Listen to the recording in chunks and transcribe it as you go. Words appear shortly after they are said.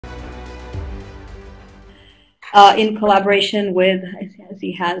in collaboration with, as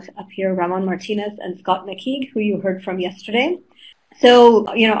he has up here, Ramon Martinez and Scott McKeague, who you heard from yesterday.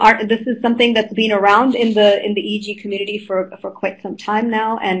 So, you know, this is something that's been around in the EEG community for quite some time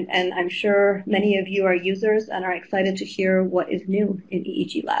now, and I'm sure many of you are users and are excited to hear what is new in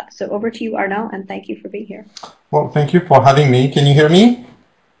EEGLAB. So over to you, Arnaud, and thank you for being here. Well, thank you for having me. Can you hear me?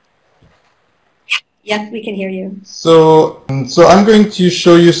 Yes, we can hear you. So I'm going to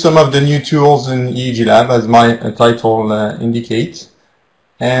show you some of the new tools in EEGLAB, as my title indicates.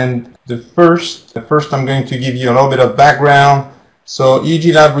 And first I'm going to give you a little bit of background. So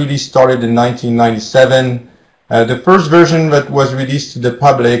EEGLAB really started in 1997. The first version that was released to the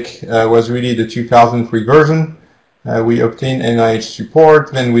public was really the 2003 version. We obtained NIH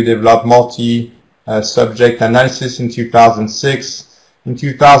support, then we developed multi-subject analysis in 2006. In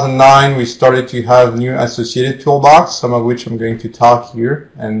 2009, we started to have new associated toolbox, some of which I'm going to talk here,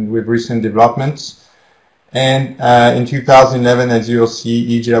 and with recent developments. And in 2011, as you'll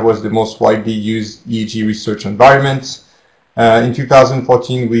see, EEGLAB was the most widely used EEG research environment. In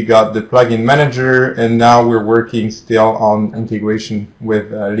 2014, we got the plugin manager, and now we're working still on integration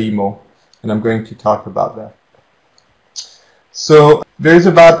with LIMO, and I'm going to talk about that. So there's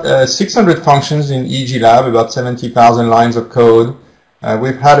about 600 functions in EEGLAB, about 70,000 lines of code.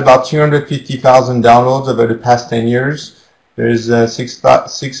 We've had about 250,000 downloads over the past 10 years. There's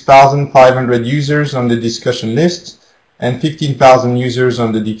 6,500 users on the discussion list and 15,000 users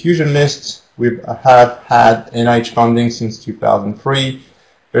on the diffusion list. We have had NIH funding since 2003.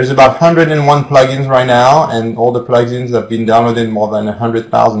 There's about 101 plugins right now, and all the plugins have been downloaded more than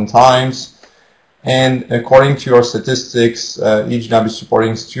 100,000 times. And according to our statistics, EEGLAB is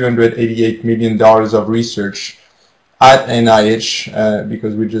supporting $288 million of research at NIH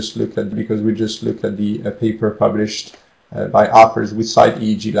because we just look at the paper published by authors. We cite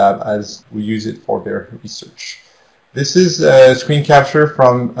EEGLAB as we use it for their research. This is a screen capture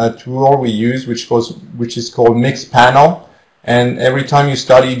from a tool we use, which is called Mixpanel. And every time you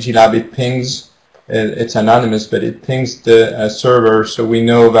start EEGLAB, it pings. It's anonymous, but it pings the server, so we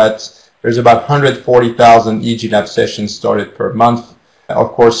know that there's about 140,000 EEGLAB sessions started per month.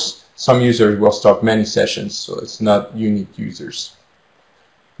 Of course, some users will start many sessions, so it's not unique users.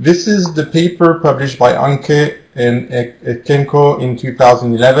 This is the paper published by Anke and Kenko in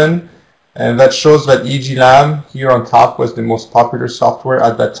 2011. And that shows that EEGLAB here on top was the most popular software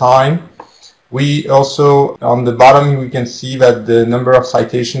at that time. We also, on the bottom, we can see that the number of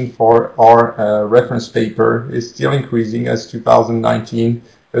citations for our reference paper is still increasing. As 2019,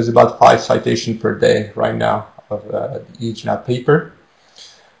 there's about 5 citations per day right now of the EEGLAB paper.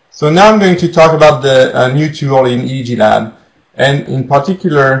 So now I'm going to talk about the new tool in EEGLAB, and in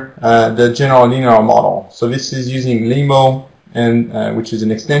particular the general linear model. So this is using LIMO, and which is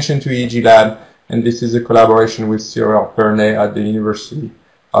an extension to EEGLAB, and this is a collaboration with Cyril Pernet at the University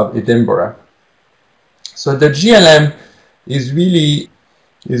of Edinburgh. So the GLM is really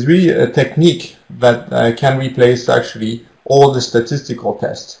a technique that can replace actually all the statistical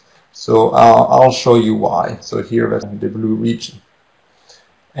tests. So I'll show you why. So here that's the blue region.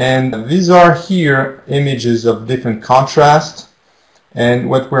 And these are here images of different contrast, and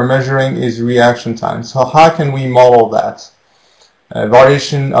what we're measuring is reaction time. So how can we model that?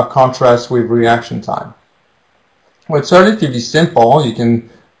 Variation of contrast with reaction time. Well, it's relatively simple. You can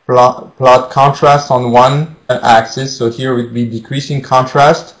plot contrast on one axis, so here would be decreasing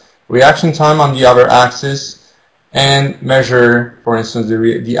contrast, reaction time on the other axis, and measure, for instance,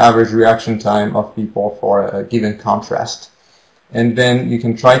 the average reaction time of people for a given contrast. And then you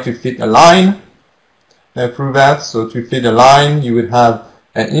can try to fit a line through that. So to fit a line, you would have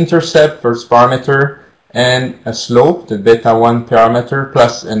an intercept, first parameter, and a slope, the beta 1 parameter,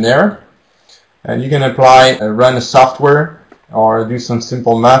 plus an error. And you can apply, run a software, or do some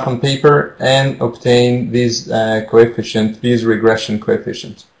simple math on paper, and obtain these coefficients, these regression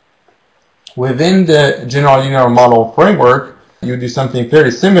coefficients. Within the general linear model framework, you do something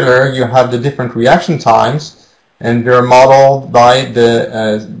very similar. You have the different reaction times, and they're modeled by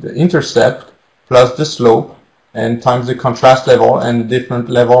the intercept plus the slope, and times the contrast level and the different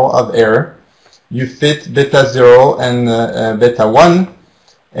level of error. You fit beta 0 and beta 1,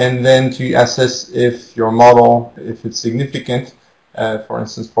 and then to assess if your model, if it's significant, for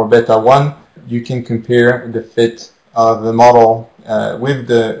instance, for beta 1, you can compare the fit of the model with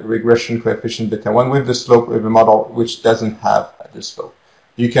the regression coefficient beta 1 with the slope of the model which doesn't have the slope.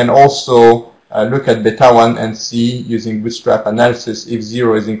 You can also look at beta 1 and see, using bootstrap analysis, if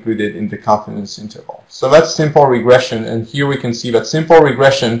 0 is included in the confidence interval. So that's simple regression, and here we can see that simple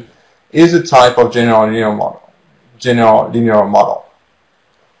regression is a type of general linear model.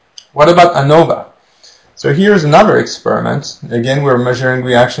 What about ANOVA? So here's another experiment. Again, we're measuring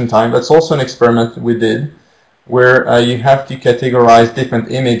reaction time. That's also an experiment we did where you have to categorize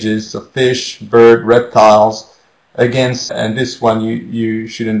different images of fish, bird, reptiles against, and this one you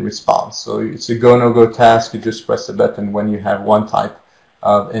shouldn't respond. So it's a go, no go task. You just press a button when you have one type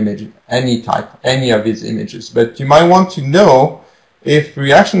of image, any of these images. But you might want to know if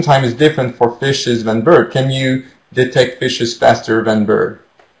reaction time is different for fishes than bird. Can you detect fishes faster than bird?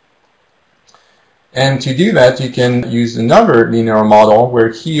 And to do that, you can use another linear model where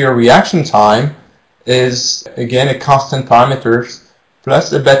here reaction time is again a constant parameters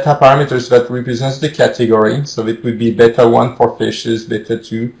plus a beta parameters that represents the category. So it would be beta 1 for fishes, beta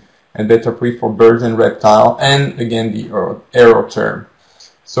 2, and beta 3 for birds and reptile, and again the error term.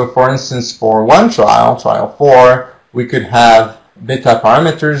 So for instance, for one trial, trial 4, we could have beta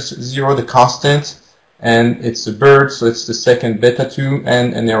parameters 0, the constant, and it's a bird, so it's the second beta 2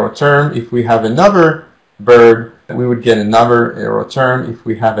 and an error term. If we have another bird, we would get another error term. If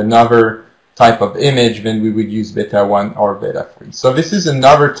we have another type of image, then we would use beta 1 or beta 3. So this is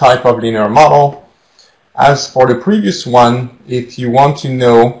another type of linear model. As for the previous one, if you want to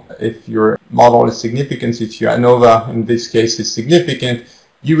know if your model is significant, if your ANOVA in this case is significant,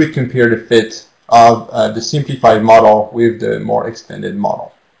 you would compare the fit of the simplified model with the more extended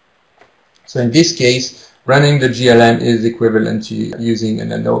model. So in this case, running the GLM is equivalent to using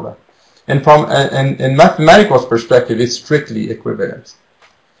an ANOVA. And from a mathematical perspective, it's strictly equivalent.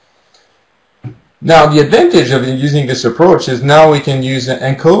 Now, the advantage of using this approach is now we can use an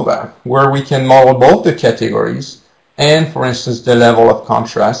ANCOVA, where we can model both the categories and, for instance, the level of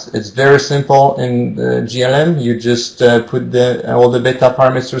contrast. It's very simple in the GLM. You just put all the beta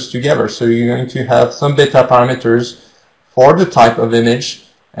parameters together. So you're going to have some beta parameters for the type of image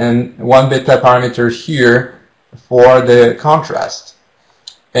and one beta parameter here for the contrast.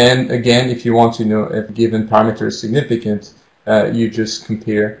 And again, if you want to know if a given parameter is significant, you just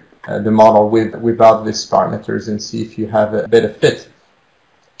compare the model without these parameters and see if you have a better fit.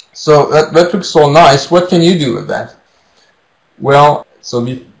 So that looks so nice. What can you do with that? Well,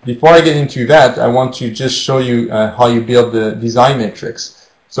 so before I get into that, I want to just show you how you build the design matrix.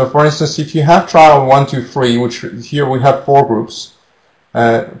 So for instance, if you have trial 1, 2, 3, which here we have 4 groups,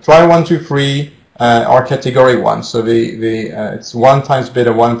 trial 1, 2, 3 are category 1. So it's 1 times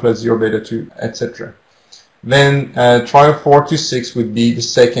beta 1 plus 0 beta 2, etc. Then trial 4 to 6 would be the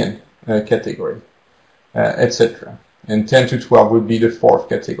second category, etc. And 10 to 12 would be the fourth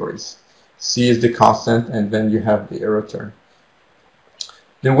categories. C is the constant, and then you have the error term.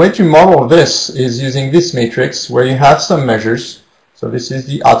 The way to model this is using this matrix where you have some measures. So this is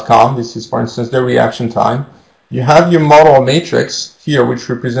the outcome. This is, for instance, the reaction time. You have your model matrix here, which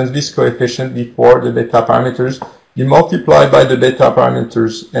represents this coefficient before the beta parameters. You multiply by the beta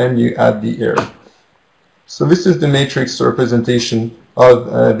parameters, and you add the error. So this is the matrix representation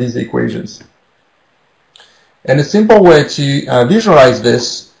of these equations. And a simple way to visualize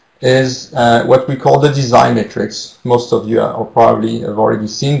this is what we call the design matrix. Most of you probably have already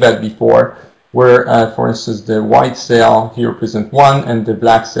seen that before, where, for instance, the white cell here represents 1 and the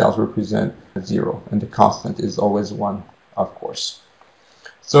black cells represent 0, and the constant is always 1, of course.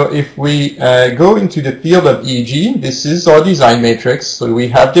 So if we go into the field of EEG, this is our design matrix. So we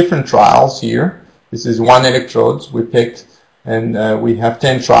have different trials here. This is 1 electrode we picked, and we have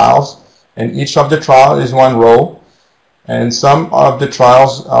 10 trials, and each of the trials is 1 row. And some of the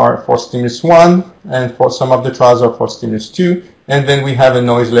trials are for stimulus 1, and for some of the trials are for stimulus 2. And then we have a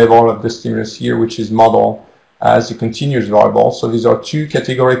noise level of the stimulus here, which is modeled as a continuous variable. So these are 2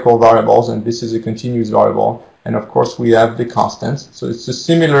 categorical variables, and this is a continuous variable. And of course, we have the constants. So it's a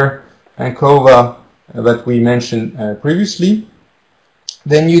similar ANCOVA that we mentioned previously.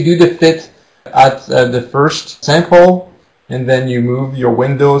 Then you do the fit at the first sample, and then you move your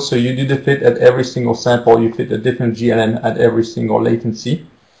window. So you do the fit at every single sample. You fit a different GLM at every single latency.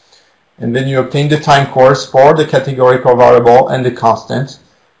 And then you obtain the time course for the categorical variable and the constant,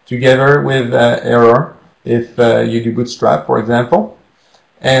 together with error if you do bootstrap, for example.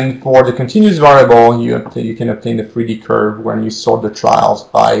 And for the continuous variable, you can obtain the 3D curve when you sort the trials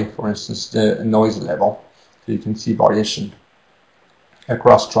by, for instance, the noise level. So you can see variation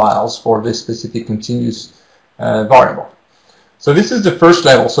across trials for this specific continuous variable. So this is the first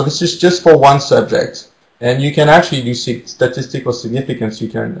level. So this is just for one subject. And you can actually do statistical significance. You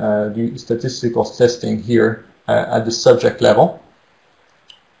can do statistical testing here at the subject level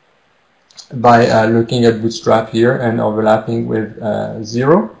by looking at bootstrap here and overlapping with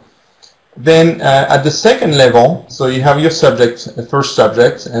 0. Then at the second level, so you have your subject, the first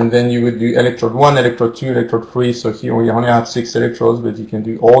subject, and then you would do electrode 1, electrode 2, electrode 3. So here we only have 6 electrodes, but you can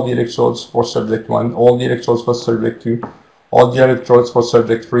do all the electrodes for subject 1, all the electrodes for subject 2, all the electrodes for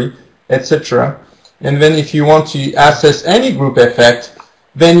subject 3, etc. And then if you want to assess any group effect,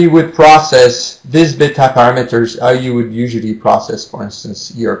 then you would process these beta parameters how you would usually process, for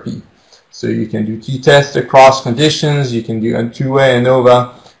instance, ERP. So you can do t-test across conditions, you can do a two-way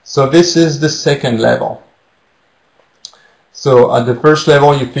ANOVA. So this is the second level. So at the first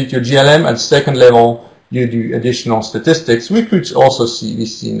level, you fit your GLM. At the second level, you do additional statistics, which could also be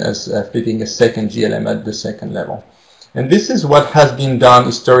seen as fitting a second GLM at the second level. And this is what has been done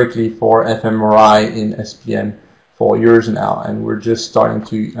historically for fMRI in SPM for years now, and we're just starting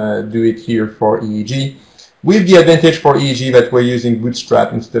to do it here for EEG, with the advantage for EEG that we're using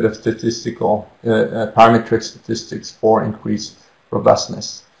Bootstrap instead of statistical parametric statistics for increased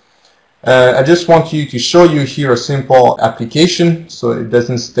robustness. I just want to show you here a simple application, so it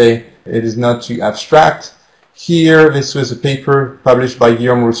is not too abstract. Here, this was a paper published by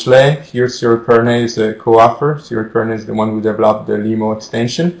Guillaume Rousselet. Here, Cyril Pernet is a co-author. Cyril Pernet is the one who developed the LIMO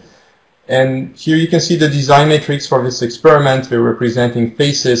extension. And here you can see the design matrix for this experiment. We're representing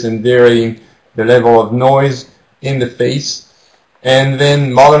faces and varying the level of noise in the face, and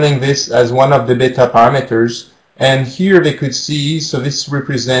then modeling this as one of the beta parameters. And here they could see, so this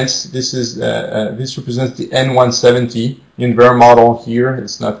represents the N170 in their model here.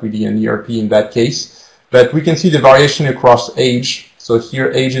 It's not really an ERP in that case, but we can see the variation across age. So here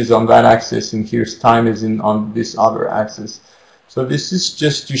age is on that axis, and here's time is on this other axis. So this is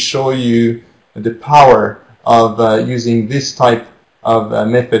just to show you the power of using this type of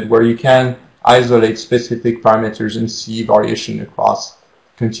method where you can isolate specific parameters and see variation across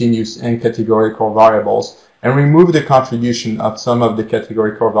continuous and categorical variables, and remove the contribution of some of the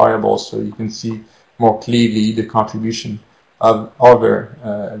categorical variables so you can see more clearly the contribution of other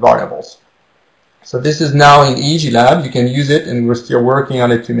variables. So this is now in EEGLAB. You can use it, and we're still working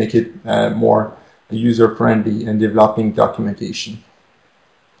on it to make it more user-friendly and developing documentation.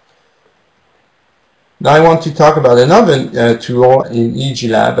 Now I want to talk about another tool in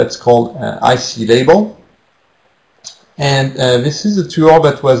EEGLAB that's called IC Label. And this is a tool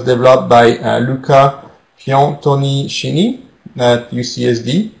that was developed by Luca Piontonicini at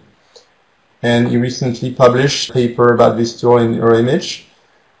UCSD. And he recently published a paper about this tool in EuroImage.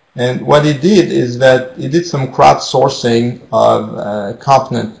 And what he did is that he did some crowdsourcing of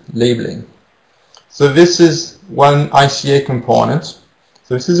component labeling. So this is one ICA component.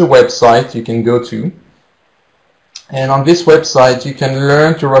 So this is a website you can go to. And on this website, you can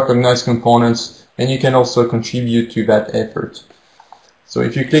learn to recognize components, and you can also contribute to that effort. So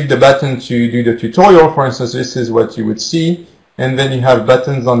if you click the button to do the tutorial, for instance, this is what you would see. And then you have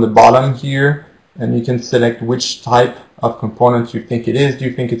buttons on the bottom here, and you can select which type of component you think it is. Do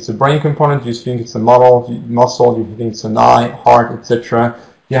you think it's a brain component? Do you think it's a muscle? Do you think it's an eye, heart, etc.?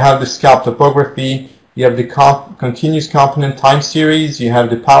 You have the scalp topography. You have the continuous component time series. You have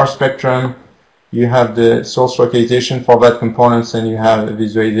the power spectrum. You have the source localization for that components, and you have a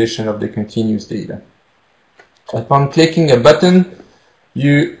visualization of the continuous data. Upon clicking a button,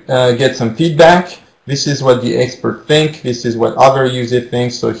 you get some feedback. This is what the expert think. This is what other user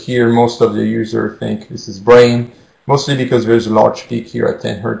thinks. So here, most of the user think this is brain, mostly because there's a large peak here at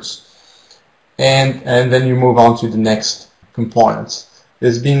 10 Hertz. And then you move on to the next components.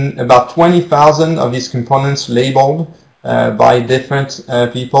 There's been about 20,000 of these components labeled by different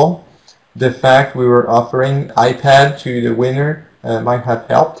people. The fact we were offering iPad to the winner might have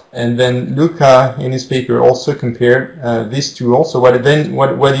helped. And then Luca, in his paper, also compared these two. Also, what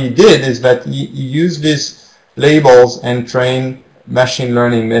he did is that he used these labels and trained machine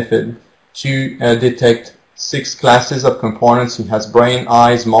learning method to detect 6 classes of components. He has brain,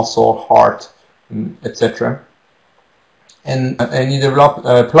 eyes, muscle, heart, etc. And he developed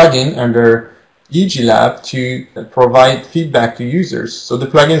a plugin under EEGLAB to provide feedback to users. So the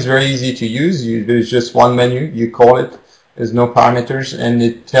plugin is very easy to use. There's just one menu. You call it. There's no parameters, and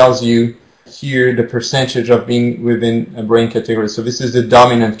it tells you here the percentage of being within a brain category. So this is the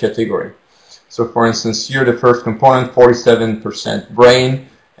dominant category. So for instance, here the first component, 47% brain,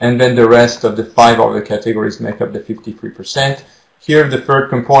 and then the rest of the 5 other categories make up the 53%. Here the third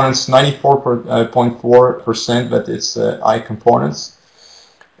component's 94.4%, but it's eye components.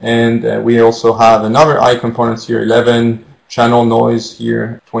 And we also have another eye components here, 11, channel noise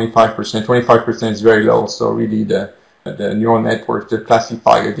here, 25%. 25% is very low, so really the neural network, the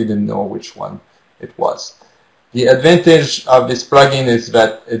classifier, didn't know which one it was. The advantage of this plugin is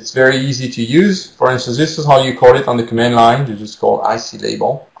that it's very easy to use. For instance, this is how you call it on the command line. You just call IC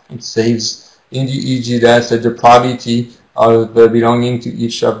label, It saves in the EEG data the probability of belonging to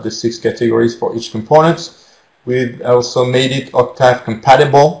each of the 6 categories for each component. We've also made it octave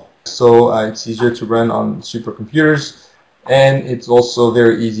compatible, so it's easier to run on supercomputers, and it's also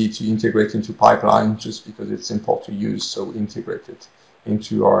very easy to integrate into pipeline just because it's simple to use, so we integrate it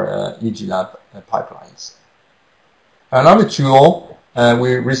into our EEGLAB pipelines. Another tool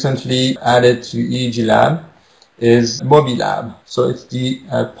we recently added to EEGLAB is MobiLab. So it's the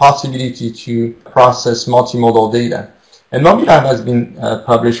possibility to process multimodal data. And MobiLab has been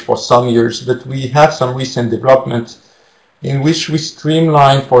published for some years, but we have some recent development in which we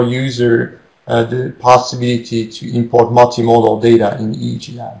streamline for user the possibility to import multimodal data in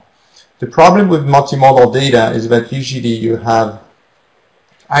EEGLAB. The problem with multimodal data is that usually you have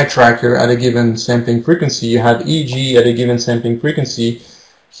eye tracker at a given sampling frequency, you have EEG at a given sampling frequency.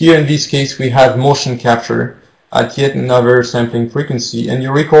 Here in this case we have motion capture at yet another sampling frequency, and you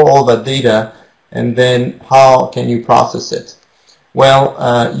record all that data, and then how can you process it?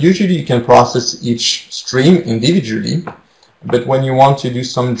 Well, usually you can process each stream individually, but when you want to do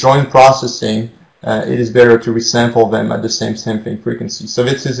some joint processing, it is better to resample them at the same sampling frequency. So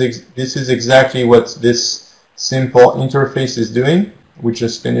this is exactly what this simple interface is doing. We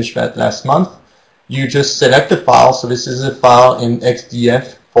just finished that last month. You just select a file. So this is a file in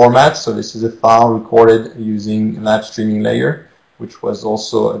XDF format. So this is a file recorded using Lab Streaming Layer, which was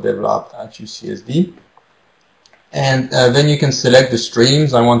also developed at UCSD. And then you can select the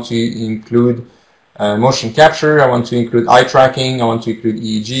streams. I want to include motion capture. I want to include eye tracking. I want to include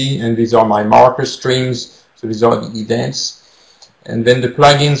EEG. And these are my marker streams. So these are the events. And then the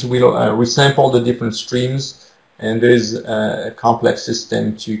plugins will resample the different streams. And there is a complex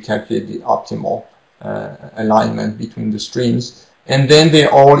system to calculate the optimal alignment between the streams. And then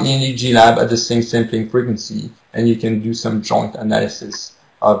they're all in EEGLAB at the same sampling frequency, and you can do some joint analysis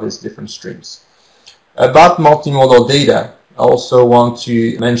of these different streams. About multimodal data, I also want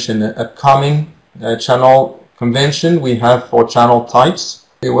to mention an upcoming channel convention we have for channel types.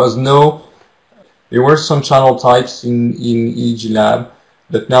 There were some channel types in EEGLAB,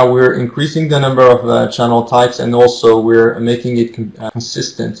 but now we're increasing the number of channel types, and also we're making it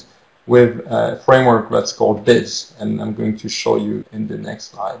consistent with a framework that's called BIDS, and I'm going to show you in the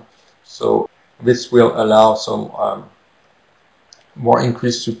next slide. So this will allow some more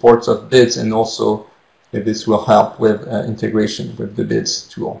increased supports of BIDS, and also this will help with integration with the BIDS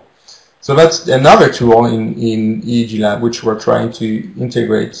tool. So that's another tool in EEGLAB which we're trying to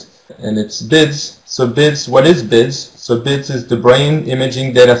integrate, and it's BIDS. So BIDS, what is BIDS? So BIDS is the brain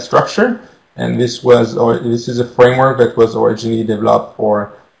imaging data structure, and this is a framework that was originally developed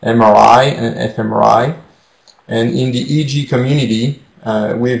for MRI and fMRI. And in the EEG community,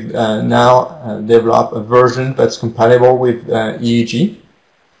 we've now developed a version that's compatible with EEG.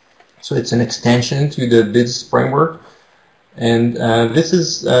 So it's an extension to the BIDS framework. And this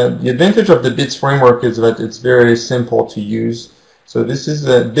is the advantage of the BIDS framework is that it's very simple to use. So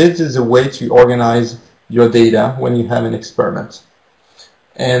BIDS is a way to organize your data when you have an experiment.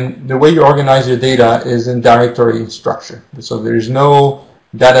 And the way you organize your data is in directory structure. So there's no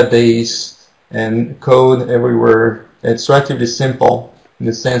database and code everywhere. It's relatively simple in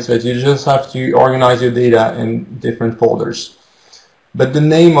the sense that you just have to organize your data in different folders. But the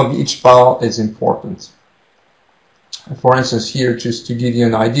name of each file is important. For instance, here, just to give you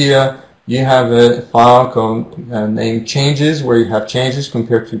an idea, you have a file called named changes, where you have changes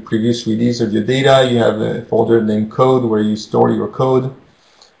compared to previous release of your data. You have a folder named code, where you store your code,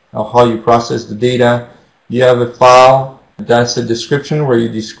 how you process the data. You have a file that's a description, where you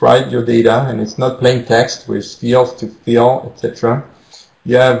describe your data, and it's not plain text with fields to fill, etc.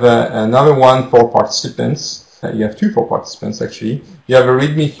 You have another one for participants. You have two for participants, actually. You have a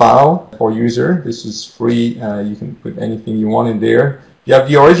README file for user. This is free. You can put anything you want in there. You have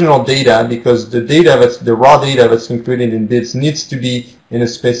the original data, because the raw data that's included in BIDS needs to be in a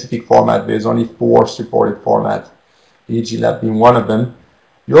specific format. There's only 4 supported formats, EEGLAB being one of them.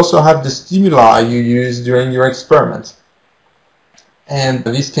 You also have the stimuli you use during your experiment. And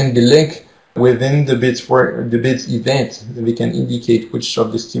this can be linked within the BIDS event. We can indicate which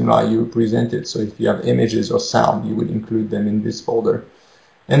of the stimuli you presented. So if you have images or sound, you would include them in this folder.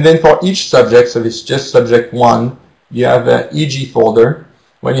 And then for each subject, so it's just subject 1, you have an EEG folder.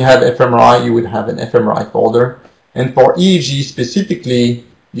 When you have fMRI, you would have an fMRI folder. And for EEG specifically,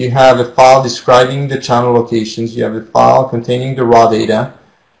 you have a file describing the channel locations. You have a file containing the raw data.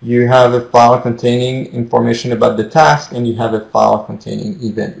 You have a file containing information about the task, and you have a file containing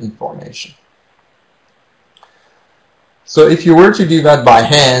event information. So if you were to do that by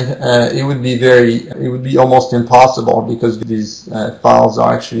hand, it would be almost impossible, because these files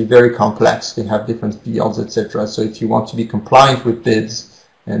are actually very complex. They have different fields, etc. So if you want to be compliant with BIDS,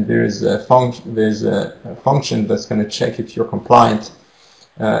 and there's a function that's going to check if you're compliant,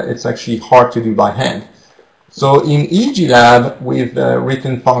 it's actually hard to do by hand. So in EEGLAB, we've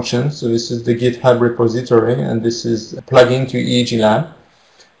written functions. So this is the GitHub repository, and this is a plugin to EEGLAB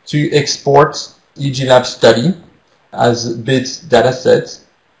to export EEGLAB study as BIDS dataset,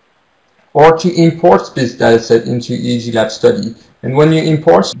 or to import BIDS dataset into EEGLAB study. And when you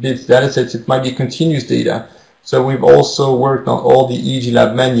import BIDS datasets, it might be continuous data. So we've also worked on all the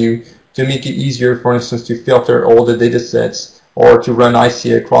EEGLAB menu to make it easier, for instance, to filter all the datasets, or to run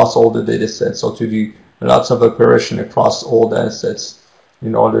ICA across all the datasets, or to do lots of operation across all datasets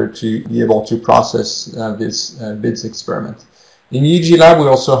in order to be able to process this BIDS experiment. In EEGLAB, we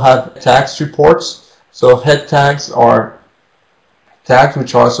also have tag supports. So head tags are tags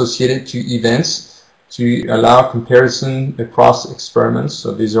which are associated to events to allow comparison across experiments.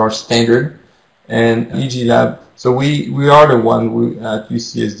 So these are standard. And EEGLAB, so we are the one who, at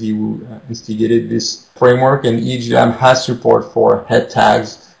UCSD, who instigated this framework, and EEGLAB has support for head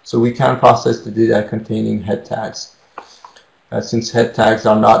tags. So we can process the data containing head tags, since head tags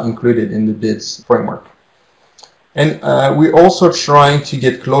are not included in the BIDS framework. And we're also trying to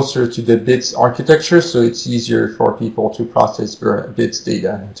get closer to the BIDS architecture, so it's easier for people to process their BIDS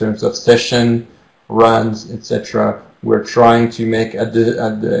data in terms of session, runs, etc. We're trying to make, at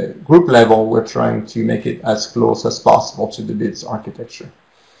the group level, we're trying to make it as close as possible to the BIDS architecture.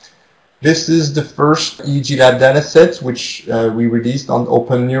 This is the first EEGLAB dataset, which we released on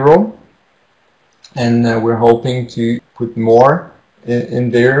OpenNeuro, and we're hoping to put more in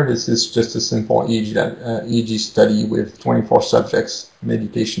there. This is just a simple EEG study with 24 subjects,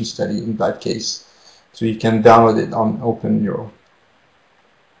 meditation study in that case. So you can download it on OpenNeuro.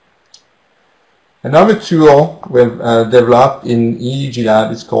 Another tool we've developed in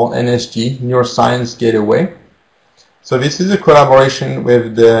EEGLAB is called NSG, Neuroscience Gateway. So this is a collaboration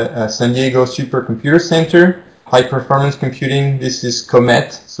with the San Diego Supercomputer Center, High Performance Computing. This is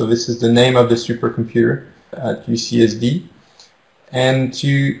COMET, so this is the name of the supercomputer at UCSD. And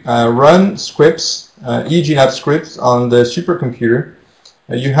to run scripts, EEGLAB scripts on the supercomputer,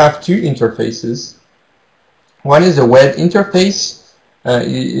 you have two interfaces. One is a web interface.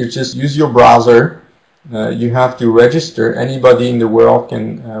 You just use your browser. You have to register. Anybody in the world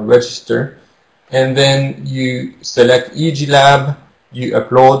can register. And then you select EEGLAB. You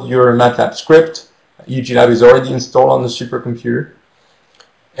upload your MATLAB script. EEGLAB is already installed on the supercomputer.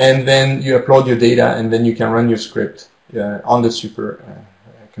 And then you upload your data, and then you can run your script on the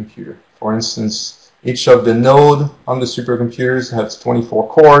supercomputer. For instance, each of the nodes on the supercomputers has 24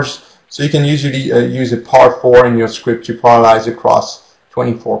 cores, so you can usually use a par 4 in your script to parallelize across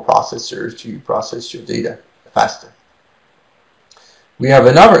 24 processors to process your data faster. We have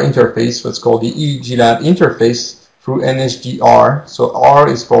another interface, what's called the EEGLAB interface through NSG-R. So R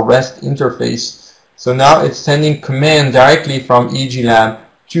is for REST interface. So now it's sending command directly from EEGLAB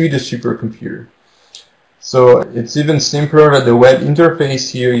to the supercomputer. So it's even simpler than the web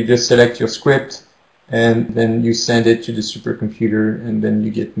interface here. You just select your script, and then you send it to the supercomputer, and then you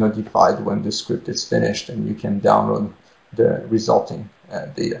get notified when the script is finished, and you can download the resulting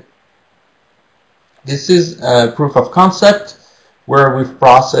data. This is a proof of concept where we've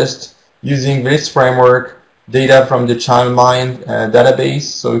processed, using this framework, data from the ChildMind database.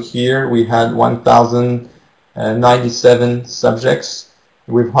 So here we had 1,097 subjects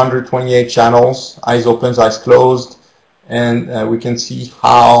with 128 channels, eyes open, eyes closed, and we can see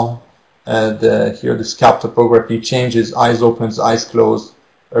how here the scalp topography changes eyes open, eyes closed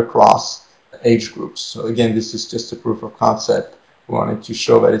across age groups. So again, this is just a proof of concept. We wanted to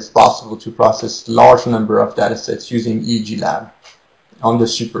show that it's possible to process large number of datasets using EEGLAB on the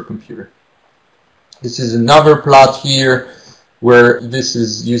supercomputer. This is another plot here where this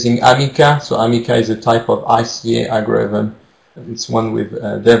is using Amica. So Amica is a type of ICA algorithm. It's one we've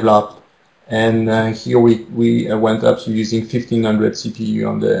developed, and here we went up to using 1500 CPU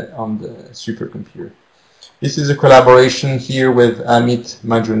on the supercomputer. This is a collaboration here with Amit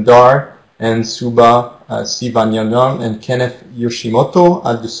Majumdar and Suba Sivanyanam and Kenneth Yoshimoto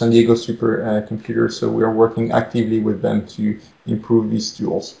at the San Diego Supercomputer. So we are working actively with them to improve these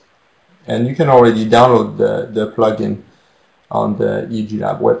tools. And you can already download the plugin on the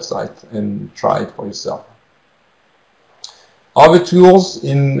EEGLAB website and try it for yourself. Other tools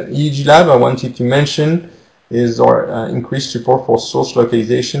in EEGLAB I wanted to mention is our increased support for source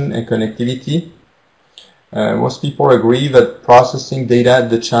localization and connectivity. Most people agree that processing data at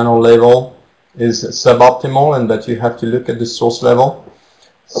the channel level is suboptimal and that you have to look at the source level.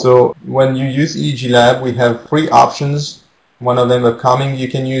 So when you use EEGLAB, we have 3 options. One of them upcoming, you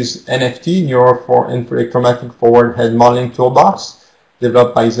can use NFT, Neurochromatic Forward Head Modeling Toolbox,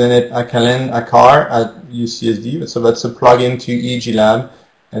 developed by Zenit Akar at UCSD. So that's a plugin to EEGLAB,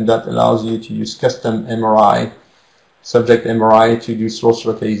 and that allows you to use custom MRI, subject MRI, to do source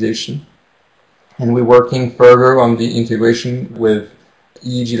localization. And we're working further on the integration with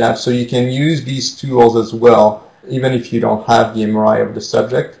EEGLAB, so you can use these tools as well, even if you don't have the MRI of the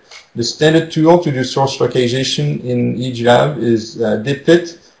subject. The standard tool to do source localization in EEGLAB is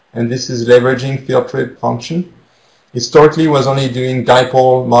DipFit, and this is leveraging field trip function. Historically, it was only doing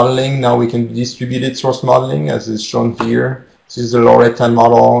dipole modeling. Now we can do distributed source modeling, as is shown here. This is the Loretta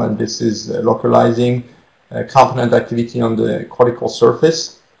model, and this is localizing component activity on the cortical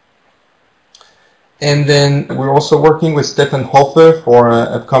surface. And then we're also working with Stefan Hofer for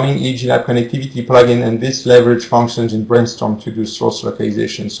upcoming EEGLAB connectivity plugin, and this leverage functions in Brainstorm to do source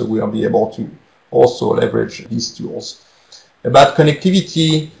localization, so we'll be able to also leverage these tools. About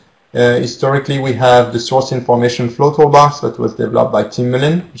connectivity, historically we have the source information flow toolbox that was developed by Tim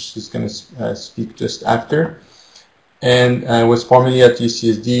Mullen, which is going to speak just after, and was formerly at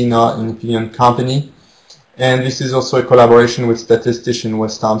UCSD, now an Infineon company. And this is also a collaboration with statistician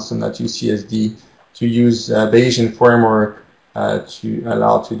Wes Thompson at UCSD to use Bayesian framework to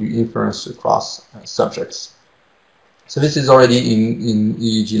allow to do inference across subjects. So this is already in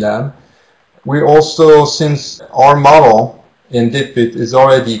EEGLAB. We also, since our model in DipFit is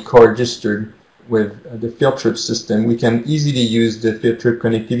already co-registered with the field trip system, we can easily use the field trip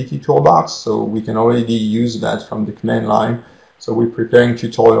connectivity toolbox, so we can already use that from the command line. So we're preparing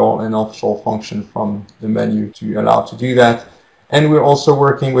tutorial and offshore function from the menu to allow to do that. And we're also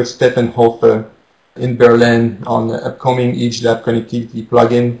working with Stefan Hofer in Berlin on the upcoming EEGLAB connectivity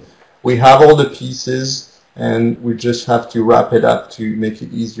plugin. We have all the pieces, and we just have to wrap it up to make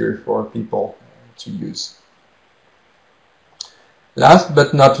it easier for people to use. Last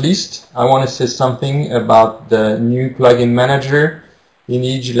but not least, I want to say something about the new plugin manager in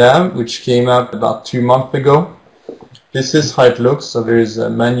EEGLAB, which came out about 2 months ago. This is how it looks. So there is a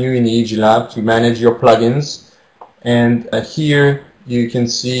menu in EEGLAB to manage your plugins, and here you can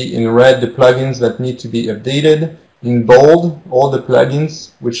see in red the plugins that need to be updated, in bold all the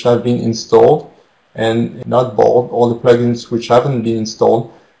plugins which have been installed, and not bold all the plugins which haven't been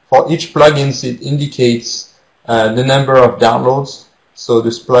installed. For each plugins it indicates the number of downloads. So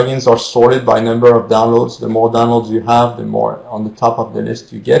these plugins are sorted by number of downloads. The more downloads you have, the more on the top of the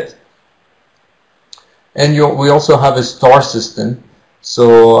list you get. And we also have a star system.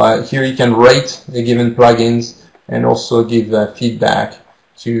 So here you can rate the given plugins and also give feedback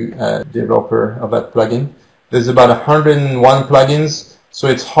to developer of that plugin. There's about 101 plugins, so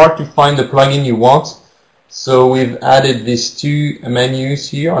it's hard to find the plugin you want. So we've added these 2 menus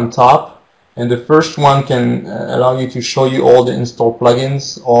here on top, and the first one can allow you to show you all the installed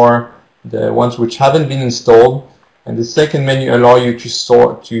plugins or the ones which haven't been installed, and the second menu allow you to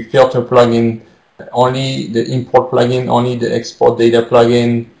filter plugin, only the import plugin, only the export data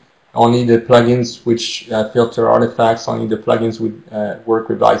plugin, only the plugins which filter artifacts, only the plugins which work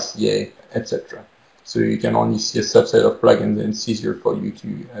with ICA, etc. So you can only see a subset of plugins, and it's easier for you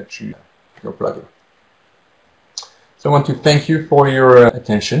to choose your plugin. So I want to thank you for your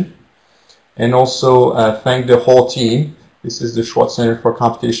attention, and also thank the whole team. This is the Schwartz Center for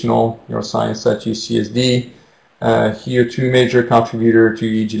Computational Neuroscience at UCSD. Here 2 major contributors to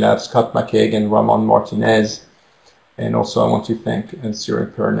EEGLAB, Scott McKeag and Ramon Martinez. And also I want to thank Cyril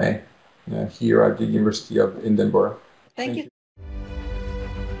Pernay here at the University of Edinburgh. Thank you.